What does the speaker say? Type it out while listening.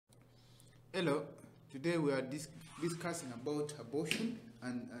Hello, today we are discussing about abortion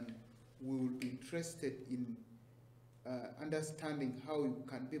and we will be interested in understanding how you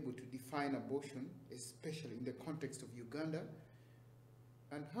can be able to define abortion, especially in the context of Uganda,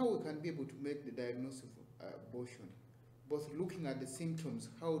 and how we can be able to make the diagnosis of abortion, both looking at the symptoms,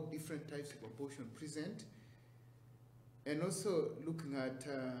 how different types of abortion present, and also looking at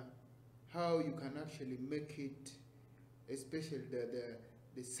how you can actually make it, especially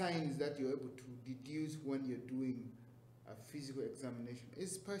the signs that you're able to deduce when you're doing a physical examination,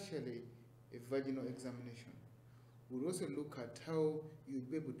 especially a vaginal examination. We'll also look at how you'll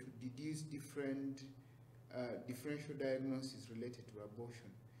be able to deduce different differential diagnoses related to abortion,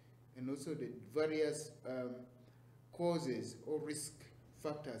 and also the various causes or risk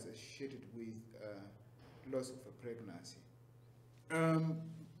factors associated with loss of a pregnancy.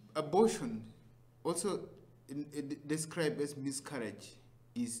 Abortion, also described as miscarriage,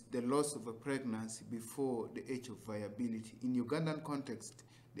 is the loss of a pregnancy before the age of viability. In Ugandan context,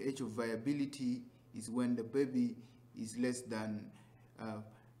 the age of viability is when the baby is less than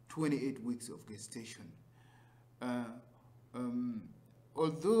 28 weeks of gestation.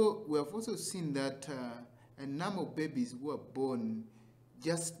 Although we have also seen that a number of babies who are born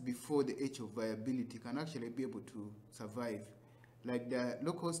just before the age of viability can actually be able to survive. Like the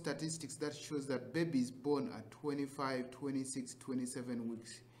local statistics that shows that babies born at 25, 26, 27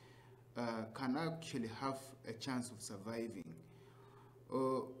 weeks can actually have a chance of surviving.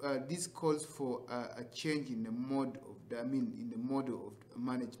 This calls for a change in the mode of in the model of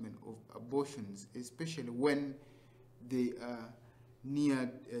management of abortions, especially when they are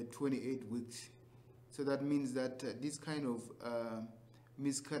near 28 weeks. So that means that this kind of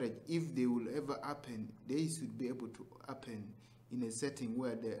miscarriage, if they will ever happen, they should be able to happen in a setting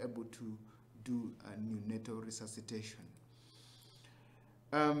where they're able to do a neonatal resuscitation.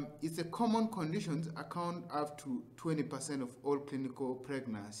 It's a common condition, account up to 20% of all clinical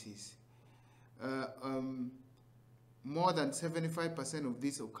pregnancies. More than 75% of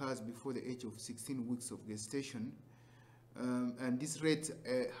this occurs before the age of 16 weeks of gestation, and this rate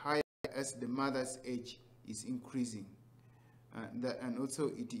higher as the mother's age is increasing. And also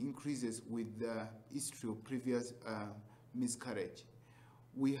it increases with the history of previous miscarriage.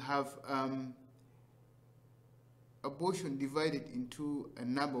 We have abortion divided into a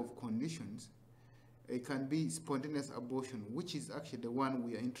number of conditions. It can be spontaneous abortion, which is actually the one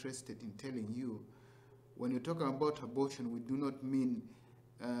we are interested in telling you. When you're talking about abortion, we do not mean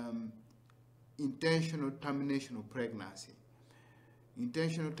intentional termination of pregnancy.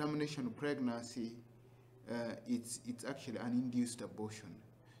 Intentional termination of pregnancy, it's actually an induced abortion.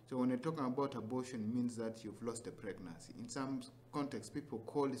 So when you're talking about abortion, it means that you've lost a pregnancy. In some contexts, people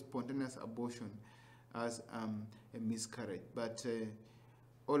call spontaneous abortion as a miscarriage, but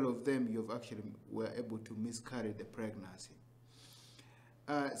all of them you've actually were able to miscarry the pregnancy.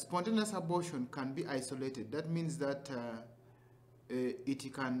 Spontaneous abortion can be isolated. That means that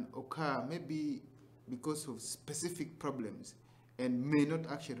it can occur maybe because of specific problems and may not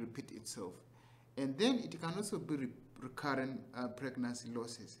actually repeat itself. And then it can also be recurrent pregnancy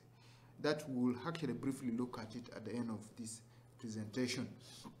losses. That we'll actually briefly look at it at the end of this presentation.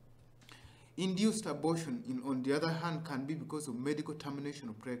 Induced abortion, on the other hand, can be because of medical termination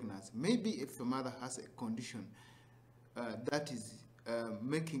of pregnancy. Maybe if a mother has a condition that is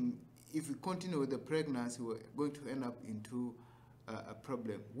making, if we continue with the pregnancy, we're going to end up into a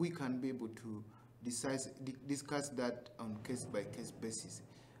problem. We can be able to discuss that on case-by-case basis.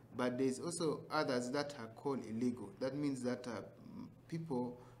 But there's also others that are called illegal. That means that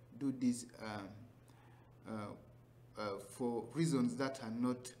people do this for reasons that are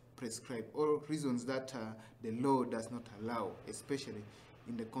not prescribed or reasons that the law does not allow, especially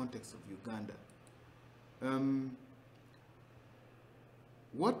in the context of Uganda.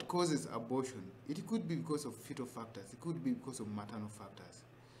 What causes abortion? It could be because of fetal factors. It could be because of maternal factors.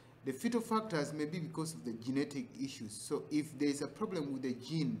 The fetal factors may be because of the genetic issues. So if there is a problem with the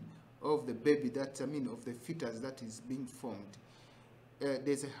gene of the baby, of the fetus that is being formed,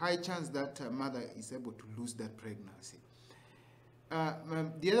 there's a high chance that a mother is able to lose that pregnancy.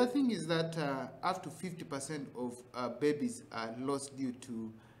 The other thing is that up to 50% of babies are lost due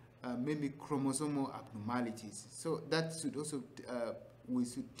to maybe chromosomal abnormalities. So that should also, we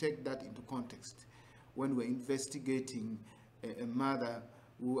should take that into context when we're investigating a mother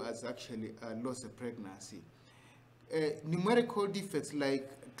who has actually lost a pregnancy. Numerical defects like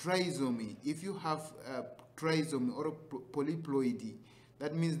trisomy, if you have trisomy or polyploidy,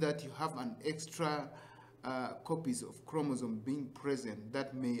 that means that you have an extra copies of chromosome being present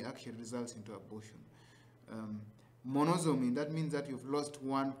that may actually result into abortion. Monosomy, that means that you've lost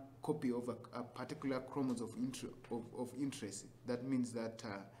one copy of a particular chromosome of interest. That means that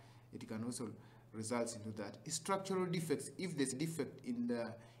it can also result into that. Structural defects, if there's a defect in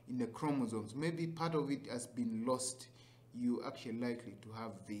the chromosomes, maybe part of it has been lost, you actually likely to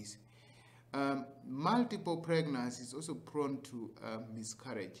have this. Multiple pregnancy is also prone to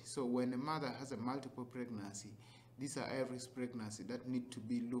miscarriage. So when a mother has a multiple pregnancy, these are high-risk pregnancy that need to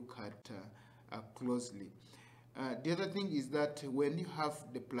be looked at closely. The other thing is that when you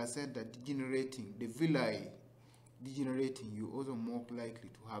have the placenta degenerating, the villi degenerating, you're also more likely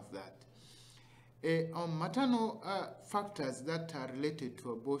to have that. Maternal factors that are related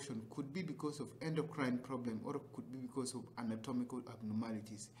to abortion could be because of endocrine problem or could be because of anatomical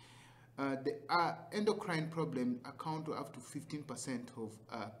abnormalities. The endocrine problem account to up to 15%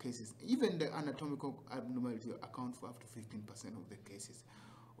 of cases. Even the anatomical abnormality account for up to 15% of the cases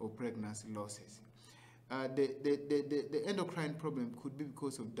of pregnancy losses. The endocrine problem could be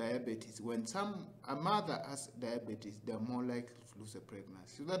because of diabetes. When a mother has diabetes, they are more likely to lose a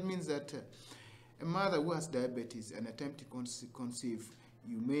pregnancy. So that means that a mother who has diabetes and attempting to conceive,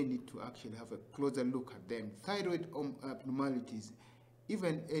 you may need to actually have a closer look at them. Thyroid abnormalities,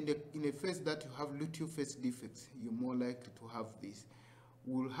 even in a phase that you have luteal phase defects, you're more likely to have this.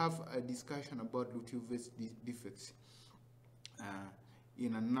 We'll have a discussion about luteal phase defects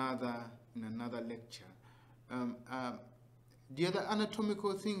in another lecture. The other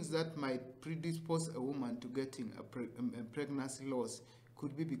anatomical things that might predispose a woman to getting a pregnancy loss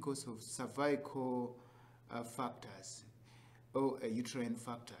could be because of cervical factors or uterine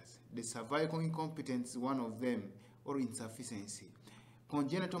factors. The cervical incompetence is one of them, or insufficiency.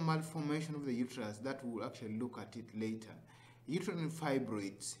 Congenital malformation of the uterus, that we'll actually look at it later. Uterine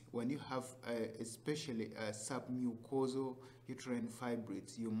fibroids, when you have especially submucosal uterine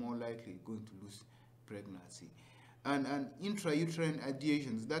fibroids, you're more likely going to lose pregnancy. And intrauterine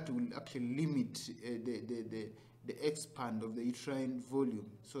adhesions, that will actually limit the expand of the uterine volume.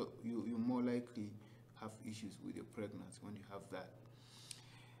 So you more likely have issues with your pregnancy when you have that.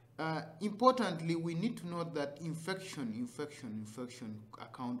 Importantly, we need to note that infection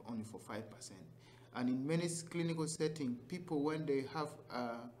account only for 5%. And in many clinical settings, people, when they have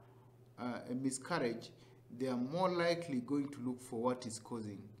a miscarriage, they are more likely going to look for what is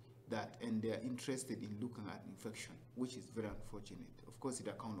causing that, and they are interested in looking at infection, which is very unfortunate. Of course, it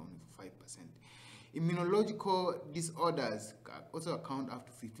accounts only for 5%. Immunological disorders also account up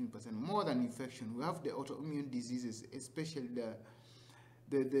to 15%. More than infection, we have the autoimmune diseases, especially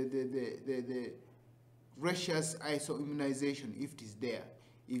the rhesus isoimmunization, if it is there.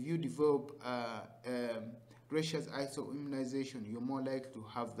 If you develop rhesus isoimmunization, you're more likely to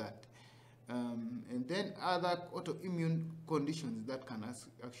have that. And then other autoimmune conditions that can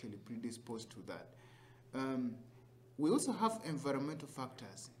actually predispose to that. We also have environmental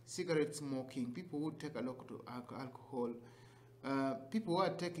factors, cigarette smoking, people who take a lot of alcohol, people who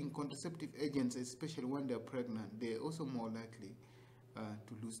are taking contraceptive agents, especially when they're pregnant, they're also more likely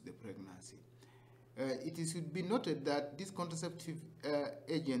to lose the pregnancy. It should be noted that this contraceptive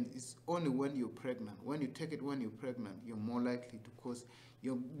agent is only when you're pregnant. When you take it when you're pregnant, you're more likely to cause,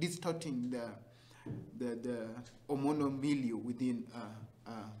 you're distorting the hormonal milieu within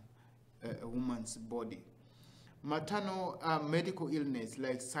a woman's body. Maternal medical illness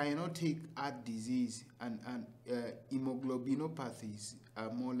like cyanotic heart disease and hemoglobinopathies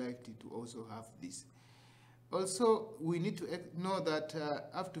are more likely to also have this. Also, we need to know that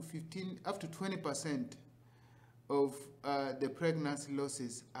up to 20% of the pregnancy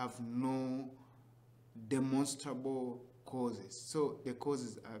losses have no demonstrable causes. So the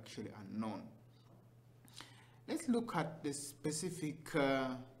causes are actually unknown. Let's look at the specific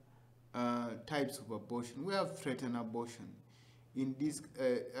types of abortion. We have threatened abortion. In this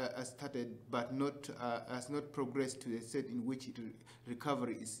started, but has not progressed to the state in which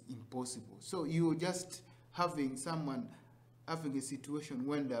recovery is impossible. So you just having someone having a situation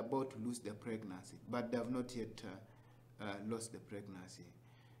when they're about to lose their pregnancy, but they have not yet lost the pregnancy.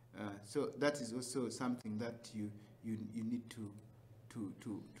 So that is also something that you need to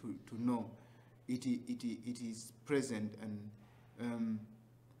know. It is present, and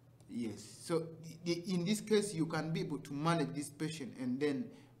yes. So in this case, you can be able to manage this patient, and then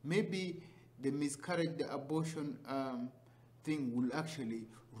maybe the miscarriage, the abortion thing will actually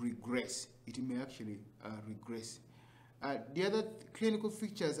regress. It may actually regress. The other clinical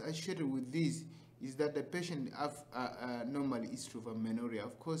features associated with this is that the patient have normally history of amenorrhea.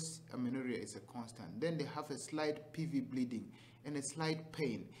 Of course, amenorrhea is a constant. Then they have a slight PV bleeding and a slight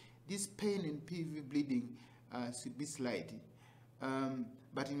pain. This pain and PV bleeding should be slight,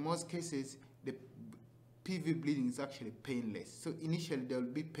 but in most cases, PV bleeding is actually painless. So initially there will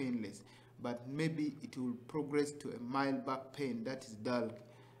be painless, but maybe it will progress to a mild back pain that is dull,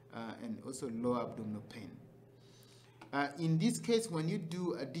 and also lower abdominal pain. In this case, when you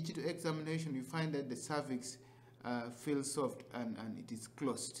do a digital examination, you find that the cervix feels soft and it is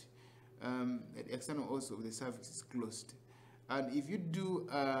closed. The external also of the cervix is closed. And if you do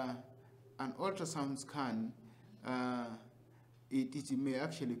an ultrasound scan, it may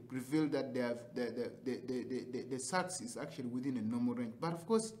actually reveal that the sacs is actually within a normal range. But of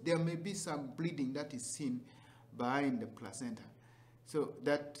course, there may be some bleeding that is seen behind the placenta. So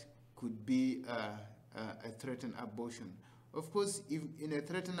that could be a threatened abortion. Of course, if in a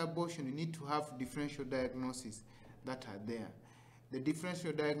threatened abortion, you need to have differential diagnoses that are there. The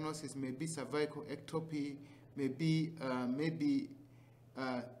differential diagnosis may be cervical ectopy, maybe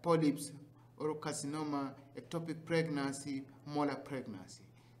polyps, oral carcinoma, ectopic pregnancy, molar pregnancy.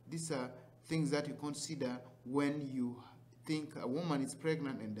 These are things that you consider when you think a woman is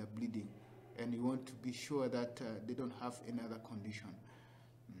pregnant and they're bleeding, and you want to be sure that they don't have any other condition.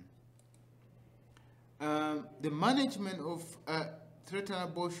 The management of threatened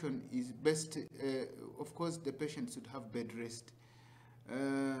abortion is best. Of course, the patient should have bed rest.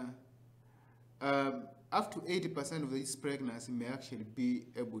 Up to 80% of this pregnancy may actually be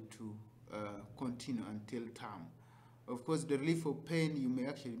able to continue until term. Of course, the relief of pain, you may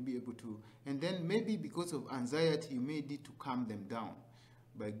actually be able to, and then maybe because of anxiety, you may need to calm them down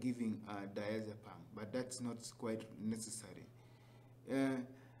by giving diazepam, but that's not quite necessary.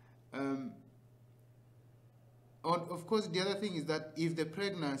 Of course, the other thing is that if the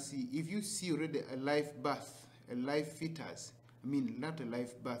pregnancy, if you see already a live birth, a live fetus, I mean, not a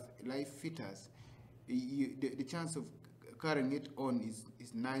live birth, a live fetus, the chance of carrying it on is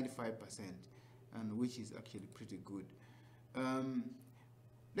 95%, and which is actually pretty good.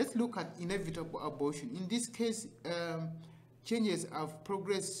 Let's look at inevitable abortion. In this case, changes have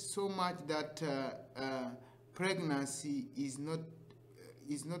progressed so much that pregnancy it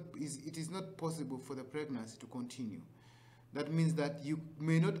is not possible for the pregnancy to continue. That means that you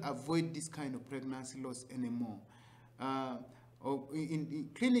may not avoid this kind of pregnancy loss anymore.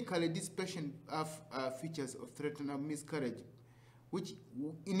 Clinically, these patients have features of threatened miscarriage, which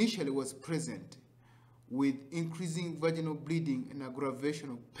initially was present, with increasing vaginal bleeding and aggravation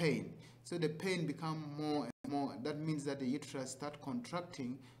of pain. So the pain becomes more and more. That means that the uterus starts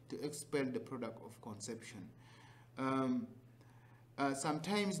contracting to expel the product of conception.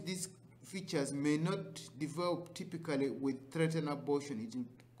 Sometimes these features may not develop typically with threatened abortion. It will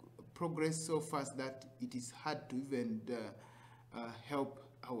progress so fast that it is hard to even help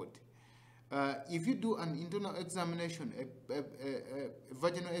out. If you do an internal examination, a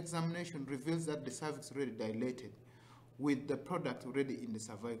vaginal examination reveals that the cervix already dilated with the product already in the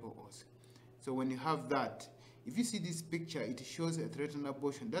cervical os. So when you have that, if you see this picture, it shows a threatened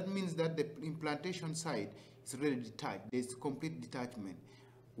abortion. That means that the implantation site is already detached. There's complete detachment.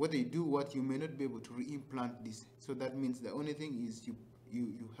 Whether you do what, you may not be able to re-implant this. So that means the only thing is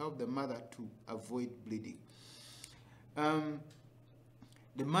you help the mother to avoid bleeding.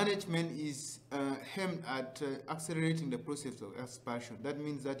 The management is aimed at accelerating the process of expulsion. That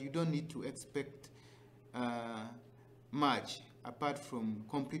means that you don't need to expect much apart from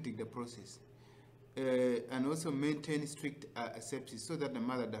completing the process. And also maintain strict asepsis so that the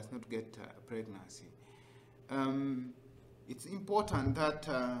mother does not get pregnancy. It's important that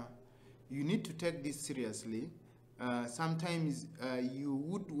you need to take this seriously. Sometimes you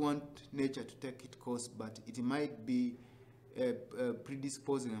would want nature to take its course, but it might be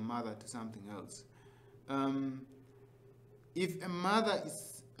predisposing a mother to something else. If a mother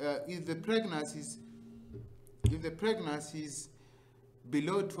is, if the pregnancy is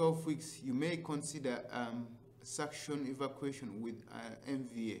below 12 weeks, you may consider suction evacuation with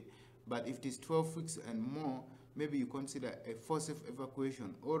MVA. But if it is 12 weeks and more, maybe you consider a forceps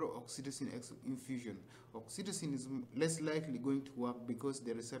evacuation or oxytocin infusion. Oxytocin is less likely going to work because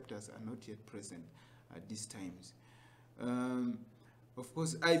the receptors are not yet present at these times. Of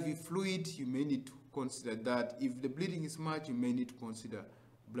course, IV fluid, you may need to consider that. If the bleeding is much, you may need to consider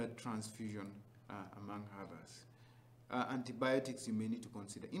blood transfusion, among others. Antibiotics, you may need to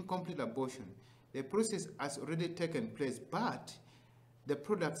consider. Incomplete abortion, the process has already taken place, but the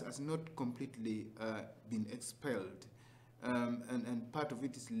products has not completely been expelled, and part of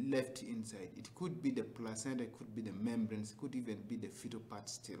it is left inside. It could be the placenta, it could be the membranes, it could even be the fetal part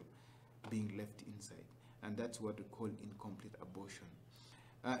still being left inside, and that's what we call incomplete abortion.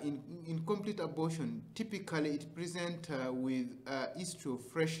 In incomplete abortion, typically it presents with history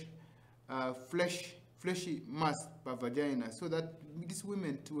of fleshy mass per vagina, so that these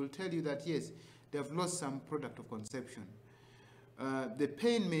women will tell you that yes, they have lost some product of conception. The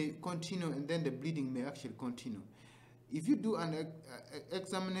pain may continue, and then the bleeding may actually continue. If you do an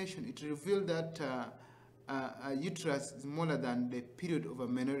examination, it reveals that a uterus is smaller than the period of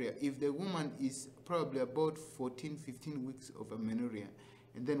amenorrhea. If the woman is probably about 14, 15 weeks of amenorrhea,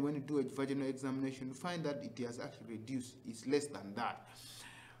 and then when you do a vaginal examination, you find that it has actually reduced, it's less than that.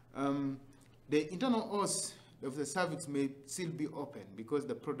 The internal os of the cervix may still be open because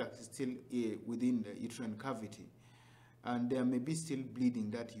the product is still within the uterine cavity, and there may be still bleeding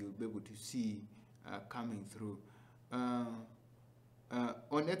that you'll be able to see coming through.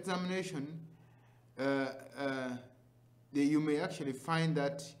 On examination, you may actually find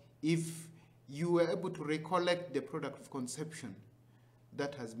that if you were able to recollect the product of conception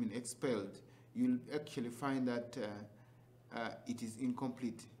that has been expelled, you'll actually find that it is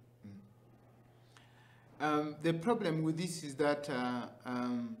incomplete. The problem with this is that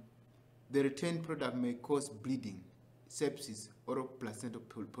the retained product may cause bleeding, sepsis, or placental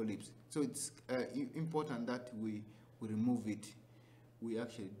polyps. So it's important that we remove it. We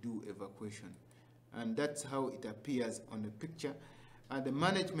actually do evacuation. And that's how it appears on the picture. The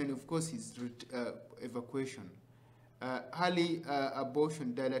management, of course, is evacuation. Early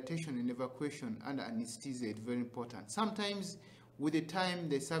abortion, dilatation, and evacuation under anesthesia is very important. Sometimes, with the time,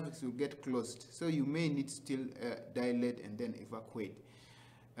 the cervix will get closed, so you may need still dilate and then evacuate.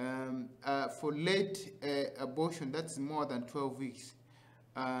 For late abortion, that's more than 12 weeks,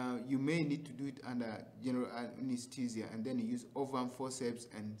 you may need to do it under general anesthesia, and then you use ovum forceps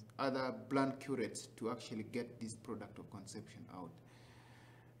and other blunt curettes to actually get this product of conception out.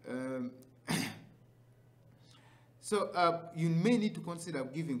 So you may need to consider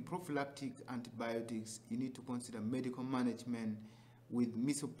giving prophylactic antibiotics. You need to consider medical management with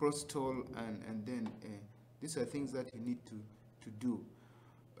misoprostol, and then these are things that you need to do.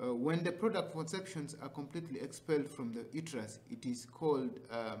 When the product conceptions are completely expelled from the uterus, it is called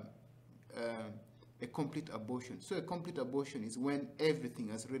a complete abortion. So a complete abortion is when everything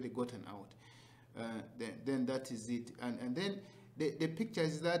has already gotten out. Then that is it. And then the picture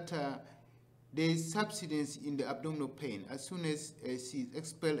is that there is subsidence in the abdominal pain. As soon as she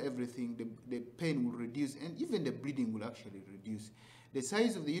expels everything, the pain will reduce, and even the bleeding will actually reduce. The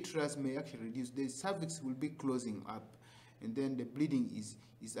size of the uterus may actually reduce. The cervix will be closing up, and then the bleeding is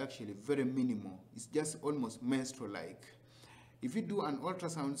actually very minimal. It's just almost menstrual-like. If you do an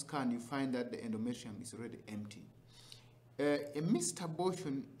ultrasound scan, you find that the endometrium is already empty. A missed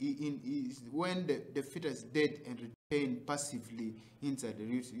abortion is when the fetus is dead and retained passively inside the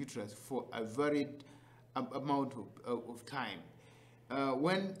uterus for a varied amount of time.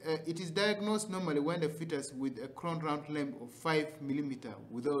 When it is diagnosed normally when the fetus with a crown round length of 5 millimeters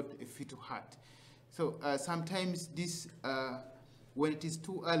without a fetal heart. So sometimes this, when it is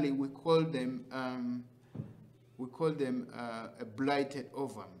too early, we call them a blighted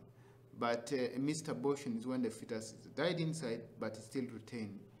ovum. But a missed abortion is when the fetus died inside, but it's still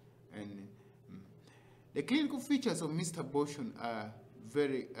retained. And the clinical features of missed abortion are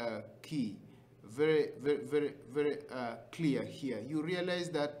very key, very clear here. You realize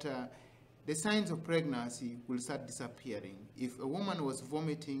that the signs of pregnancy will start disappearing. If a woman was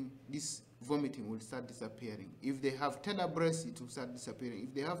vomiting, this vomiting will start disappearing. If they have tender breasts, it will start disappearing.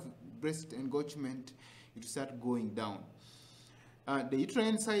 If they have breast engorgement, it will start going down. The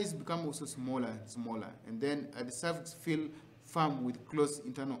uterine size become also smaller and smaller, and then the cervix feel firm with closed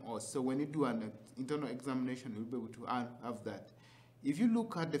internal os. So when you do an internal examination, you'll be able to have that. If you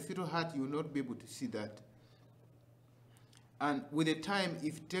look at the fetal heart, you will not be able to see that. And with the time,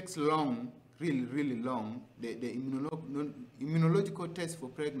 if it takes long, really long, the immunological test for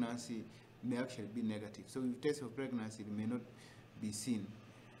pregnancy may actually be negative. So if you test for pregnancy, it may not be seen.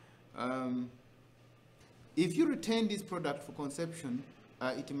 If you retain this product for conception,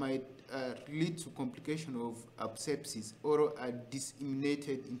 it might lead to complication of sepsis or a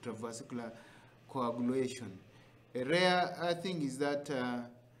disseminated intravascular coagulation. A rare thing is that,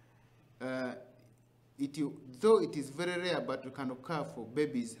 though it is very rare, but it can occur for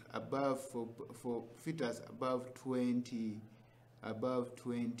babies above, for fetus above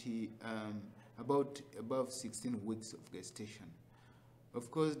 16 weeks of gestation. Of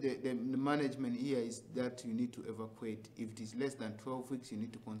course, the management here is that you need to evacuate. If it is less than 12 weeks, you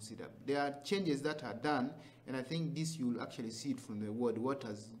need to consider. There are changes that are done, and I think this you'll actually see it from the word, what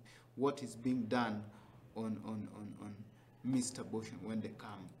is being done on missed abortion when they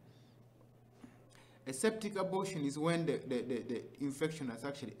come. A septic abortion is when the infection has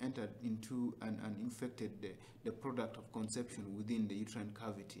actually entered into and infected the product of conception within the uterine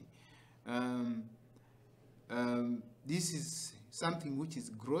cavity. This is something which is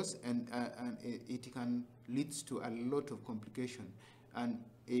gross, and it can lead to a lot of complication. And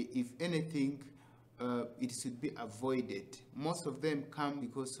if anything, it should be avoided. Most of them come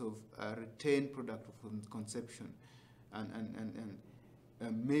because of retained product of conception, and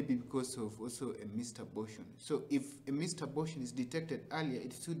maybe because of also a missed abortion. So if a missed abortion is detected earlier,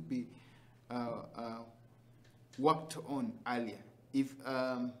 it should be worked on earlier. If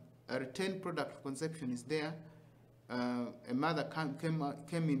a retained product of conception is there, a mother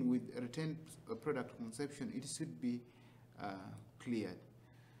came in with a retained product of conception, it should be cleared.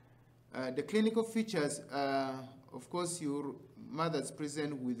 The clinical features, of course, your mothers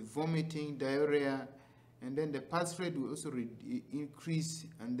present with vomiting, diarrhea, and then the pulse rate will also increase,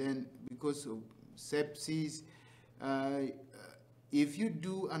 and then because of sepsis. If you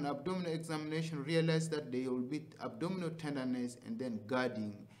do an abdominal examination, realize that there will be abdominal tenderness and then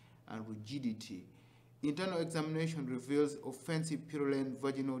guarding and rigidity. Internal examination reveals offensive purulent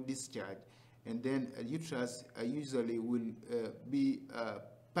vaginal discharge, and then uterus usually will be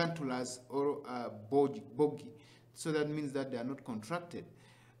pantulous or boggy. So that means that they are not contracted.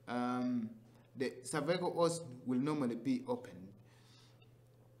 The cervical os will normally be open.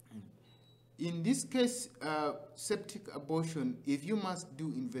 In this case, septic abortion, if you must do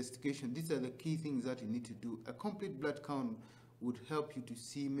investigation, these are the key things that you need to do. A complete blood count would help you to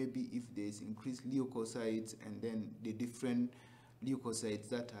see maybe if there's increased leukocytes, and then the different leukocytes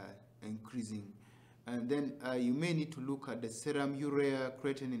that are increasing. And then you may need to look at the serum urea,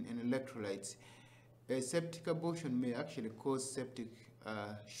 creatinine, and electrolytes. A septic abortion may actually cause septic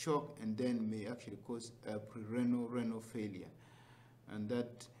shock, and then may actually cause renal failure. And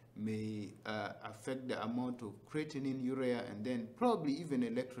that may affect the amount of creatinine, urea, and then probably even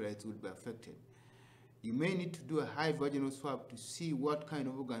electrolytes will be affected. You may need to do a high vaginal swab to see what kind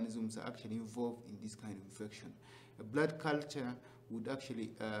of organisms are actually involved in this kind of infection. A blood culture would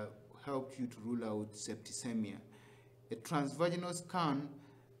actually help you to rule out septicemia. A transvaginal scan,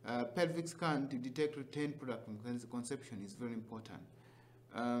 pelvic scan to detect retained product from conception is very important.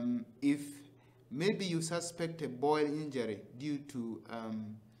 If maybe you suspect a boil injury due to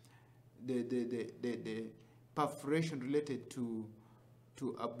the perforation related to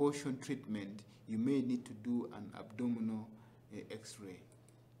abortion treatment, you may need to do an abdominal x-ray.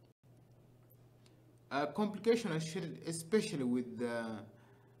 Complications associated especially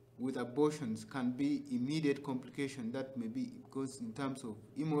with abortions can be immediate complication that may be because in terms of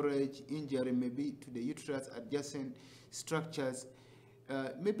hemorrhage, injury maybe to the uterus, adjacent structures,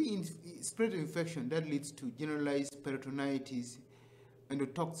 maybe spread infection that leads to generalized peritonitis,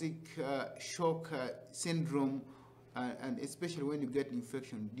 endotoxic shock syndrome, and especially when you get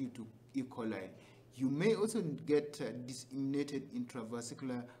infection due to E. coli. You may also get disseminated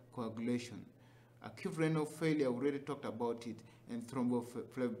intravascular coagulation. Acute renal failure, already talked about it, and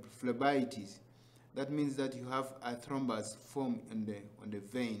thrombophlebitis. That means that you have a thrombus formed on the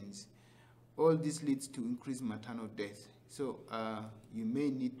veins. All this leads to increased maternal death. So you may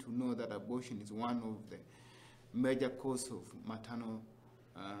need to know that abortion is one of the major causes of maternal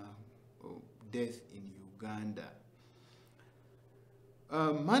death in Uganda.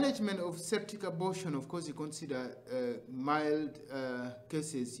 Management of septic abortion, of course, you consider mild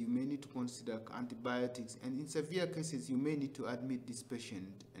cases, you may need to consider antibiotics, and in severe cases, you may need to admit this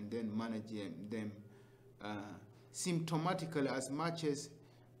patient and then manage them symptomatically as much as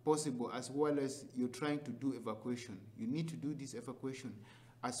possible, as well as you're trying to do evacuation. You need to do this evacuation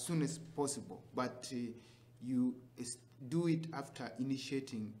as soon as possible, but you do it after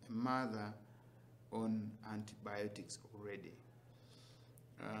initiating a mother on antibiotics already.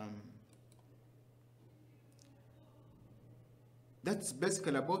 That's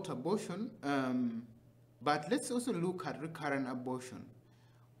basically about abortion, but let's also look at recurrent abortion,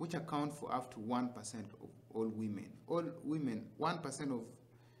 which account for up to 1% of all women. 1% of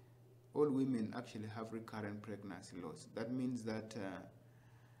all women actually have recurrent pregnancy loss. That means that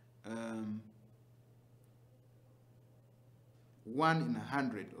 1 in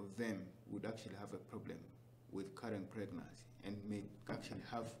 100 of them would actually have a problem with current pregnancy and may actually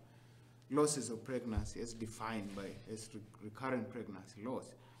have losses of pregnancy as defined by recurrent pregnancy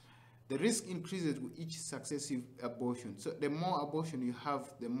loss. The risk increases with each successive abortion. So the more abortion you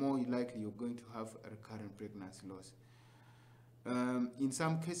have, the more likely you're going to have a recurrent pregnancy loss. In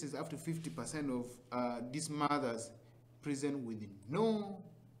some cases, up to 50% of these mothers present with no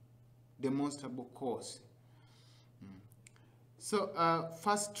demonstrable cause. So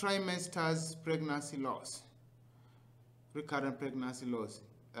first trimesters pregnancy loss, recurrent pregnancy loss.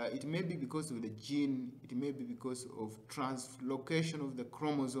 It may be because of the gene, it may be because of translocation of the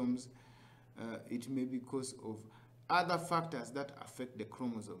chromosomes, it may be because of other factors that affect the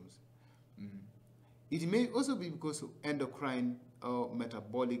chromosomes. It may also be because of endocrine or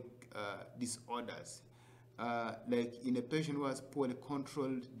metabolic disorders. Like in a patient who has poorly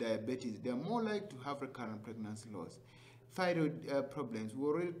controlled diabetes, they are more likely to have recurrent pregnancy loss. Thyroid problems, we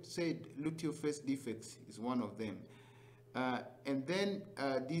already said luteal phase defects is one of them. And then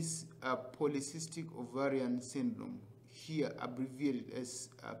this polycystic ovarian syndrome, here abbreviated as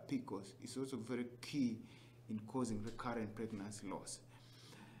PCOS, is also very key in causing recurrent pregnancy loss.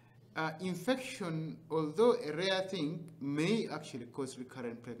 Infection, although a rare thing, may actually cause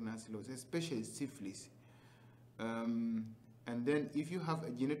recurrent pregnancy loss, especially syphilis. And then if you have a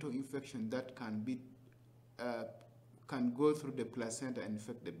genital infection that can go through the placenta and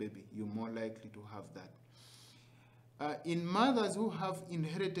infect the baby, you're more likely to have that. In mothers who have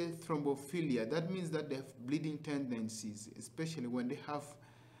inherited thrombophilia, that means that they have bleeding tendencies, especially when they have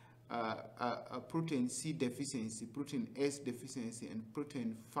a protein C deficiency, protein S deficiency, and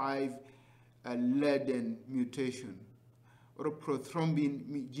protein 5 leaden mutation, or a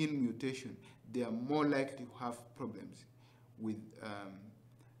prothrombin gene mutation. They are more likely to have problems with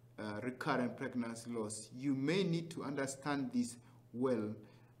recurrent pregnancy loss. You may need to understand this well,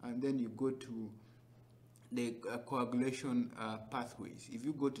 and then you go to the coagulation pathways. If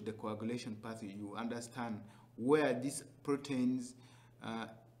you go to the coagulation pathway, you understand where these proteins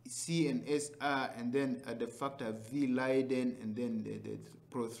C and S are, and then the factor V Leiden, and then the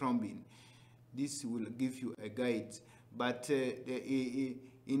prothrombin. This will give you a guide. But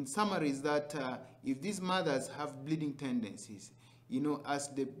in summary, is that if these mothers have bleeding tendencies, as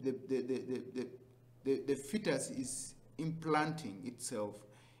the fetus is implanting itself,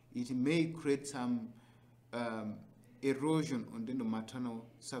 it may create some erosion on the maternal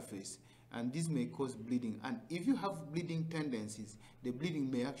surface, and this may cause bleeding. And if you have bleeding tendencies, the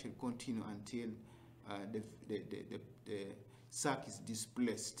bleeding may actually continue until the sac is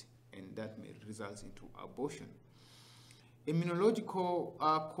displaced, and that may result into abortion. Immunological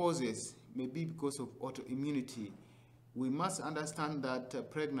causes may be because of autoimmunity. We must understand that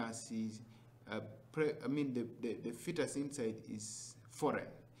pregnancy, the fetus inside is foreign.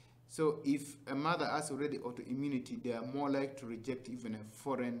 So if a mother has already autoimmunity, they are more likely to reject even a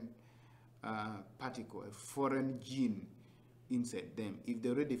foreign particle, a foreign gene inside them. If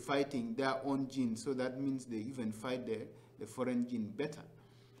they're already fighting their own gene, so that means they even fight the foreign gene better.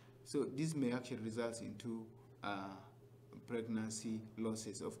 So this may actually result into pregnancy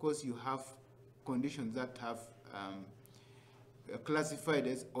losses. Of course, you have conditions that have classified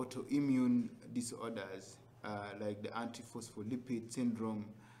as autoimmune disorders, like the antiphospholipid syndrome,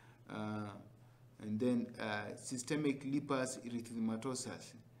 and then systemic lupus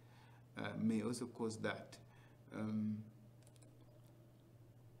erythematosus may also cause that.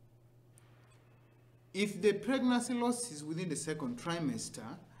 If the pregnancy loss is within the second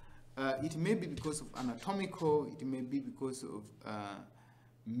trimester, it may be because of anatomical, it may be because of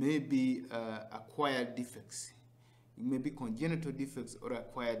acquired defects. It may be congenital defects or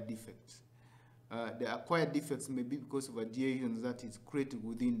acquired defects. The acquired defects may be because of adhesions that is created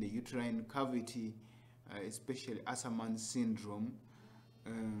within the uterine cavity, especially Asherman syndrome.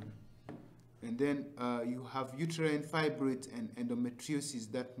 And then you have uterine fibroids and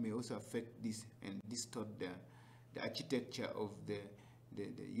endometriosis that may also affect this and distort the architecture of the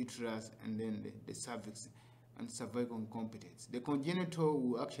uterus, and then the cervix and cervical incompetence. The congenital,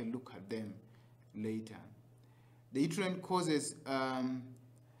 will actually look at them later. The uterine causes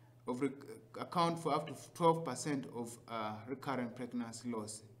account for up to 12% of recurrent pregnancy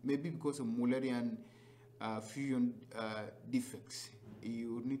loss, maybe because of Mullerian fusion defects.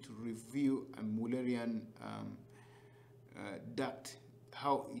 You need to review a Mullerian duct,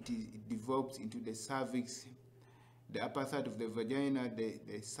 how it develops into the cervix, the upper third of the vagina, the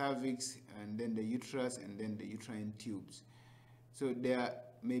cervix, and then the uterus, and then the uterine tubes. So there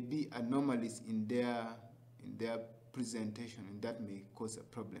may be anomalies in their presentation, and that may cause a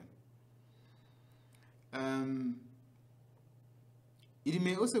problem. It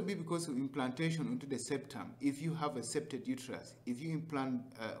may also be because of implantation onto the septum. If you have a septate uterus, if you implant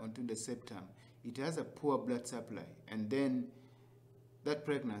onto the septum, it has a poor blood supply, and then that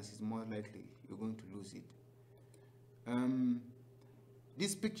pregnancy is more likely you're going to lose it.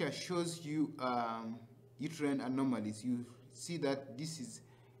 This picture shows you uterine anomalies. You see that this is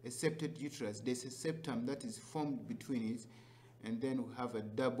a septate uterus. There's a septum that is formed between it, and then we have a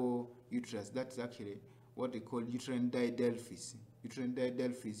double uterus. That's actually what they call uterine didelphys. Uterine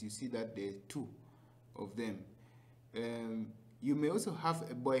didelphys, you see that there are two of them. You may also have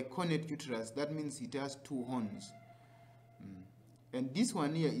a biconate uterus. That means it has two horns. And this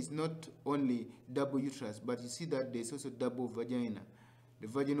one here is not only double uterus, but you see that there's also double vagina. The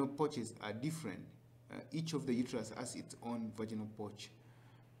vaginal pouches are different. Each of the uterus has its own vaginal pouch.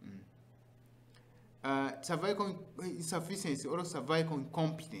 Cervical insufficiency or cervical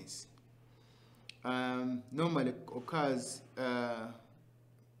incompetence normally occurs,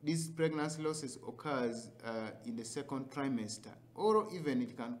 this pregnancy losses occurs in the second trimester, or even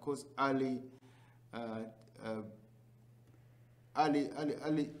it can cause early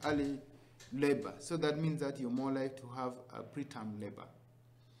labor. So that means that you're more likely to have a preterm labor.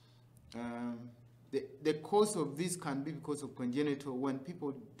 The cause of this can be because of congenital, when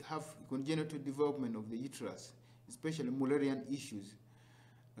people have congenital development of the uterus, especially Mullerian issues,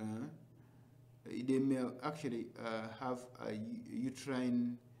 they may actually have a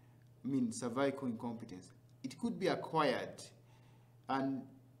uterine, cervical incompetence. It could be acquired, and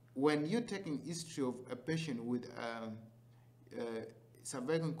when you're taking history of a patient with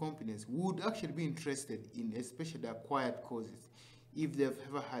cervical incompetence, we would actually be interested in especially the acquired causes if they've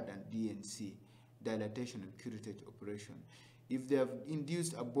ever had a DNC, dilatation and curettage operation. If they have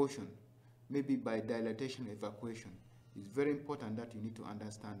induced abortion, maybe by dilatation or evacuation, it's very important that you need to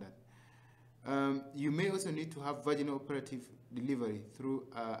understand that. You may also need to have vaginal operative delivery through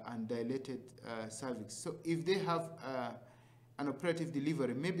undilated cervix. So if they have an operative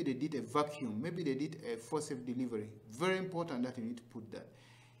delivery, maybe they did a vacuum, maybe they did a forceps delivery. Very important that you need to put that.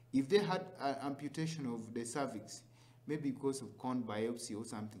 If they had amputation of the cervix, maybe because of corn biopsy or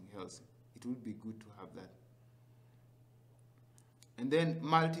something else, it would be good to have that. And then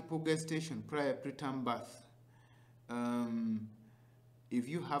multiple gestation prior preterm birth. If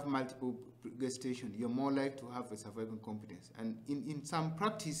you have multiple gestation, you're more likely to have a cervical incompetence. And in some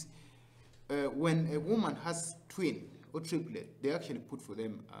practice, when a woman has twin or triplet, they actually put for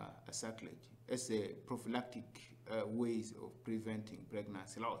them a sacrilege as a prophylactic ways of preventing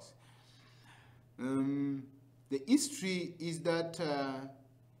pregnancy loss. The history is that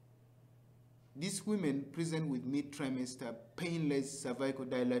these women present with mid-trimester painless cervical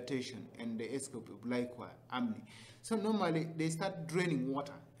dilatation and the escape of likewise amni. So normally they start draining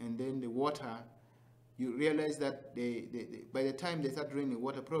water, and then the water, you realize that by the time they start draining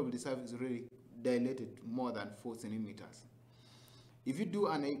water, probably the cervix is already dilated more than 4 centimeters. If you do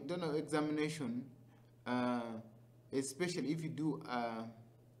an abdominal examination, especially if you do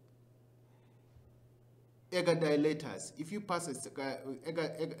Ega dilators, if you pass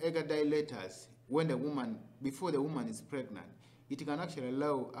Ega dilators when the woman, before the woman is pregnant, it can actually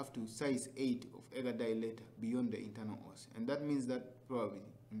allow up to size 8 of Ega dilator beyond the internal os, and that means that probably.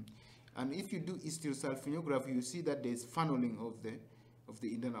 And if you do hysterosalpingography, you see that there's funneling of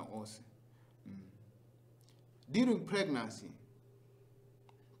the internal os. During pregnancy,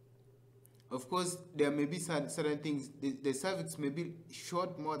 of course, there may be certain things. The cervix may be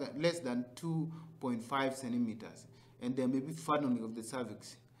short, less than 2.5 centimeters, and there may be funneling of the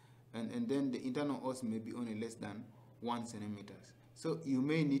cervix, and then the internal os may be only less than 1 centimeter. So you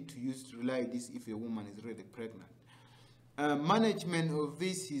may need to rely this if a woman is really pregnant. Management of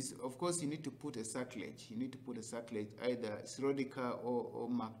this is, of course, you need to put a sacrilege. You need to put a sacrilege, either Cervical or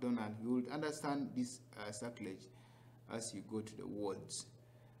McDonald. You will understand this sacrilege as you go to the wards.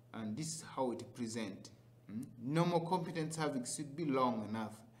 And this is how it presents. Normal competent cervix should be long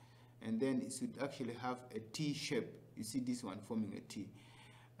enough, and then it should actually have a T shape. You see this one forming a T.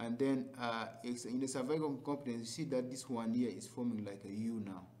 And then in the cervical incompetence, you see that this one here is forming like a U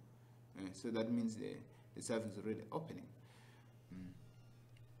now. So that means the cervix is already opening.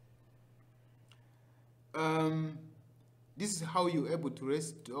 This is how you're able to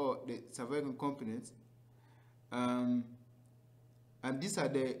restore the cervical incompetence. And these are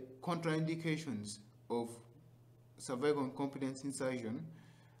the contraindications of cervical incompetence insertion.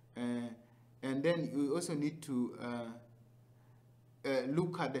 And then you also need to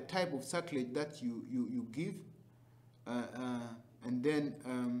look at the type of sacrilege that you give. And then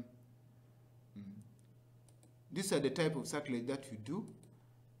these are the type of sacrilege that you do.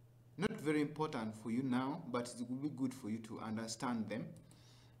 Not very important for you now, but it will be good for you to understand them.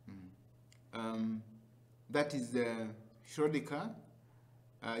 That is the Cervical.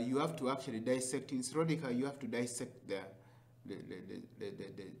 You have to actually dissect. In Cervical, you have to dissect the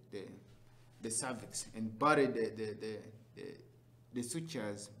cervix and bury the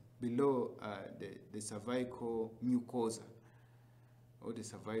sutures below the cervical mucosa or the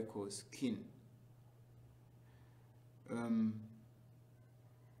cervical skin.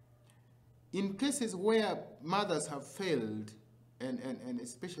 In cases where mothers have failed, and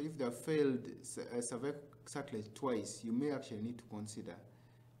especially if they have failed cervical sacrilege twice, you may actually need to consider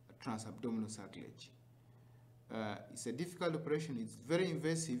a transabdominal sacrilege. It's a difficult operation. It's very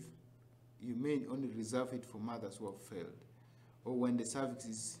invasive. You may only reserve it for mothers who have failed, or when the cervix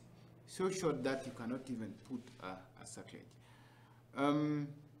is so short that you cannot even put a sacrilege.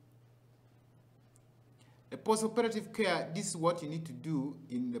 The postoperative care, this is what you need to do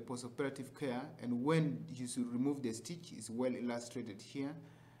in the postoperative care, and when you should remove the stitch is well illustrated here.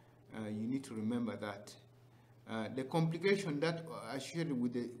 You need to remember that. The complication that are associated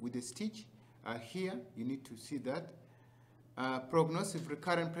with the stitch are here. You need to see that. Prognosis of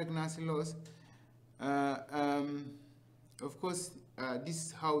recurrent pregnancy loss. Of course, this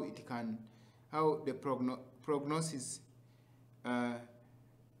is how it can, how the prognosis,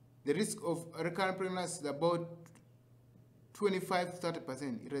 the risk of recurrent pregnancy is about 25 to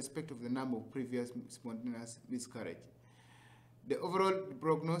 30%, irrespective of the number of previous spontaneous miscarriage. The overall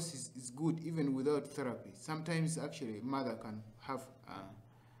prognosis is good even without therapy. Sometimes actually a mother can have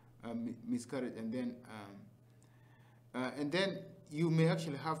a miscarriage, and then you may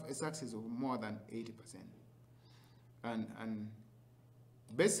actually have a success of more than 80%. And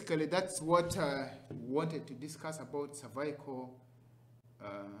basically that's what I wanted to discuss about cervical,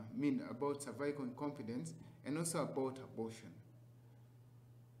 about cervical incompetence, and also about abortion.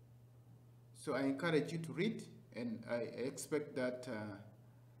 So I encourage you to read, and I expect that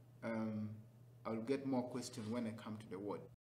I'll get more questions when I come to the word.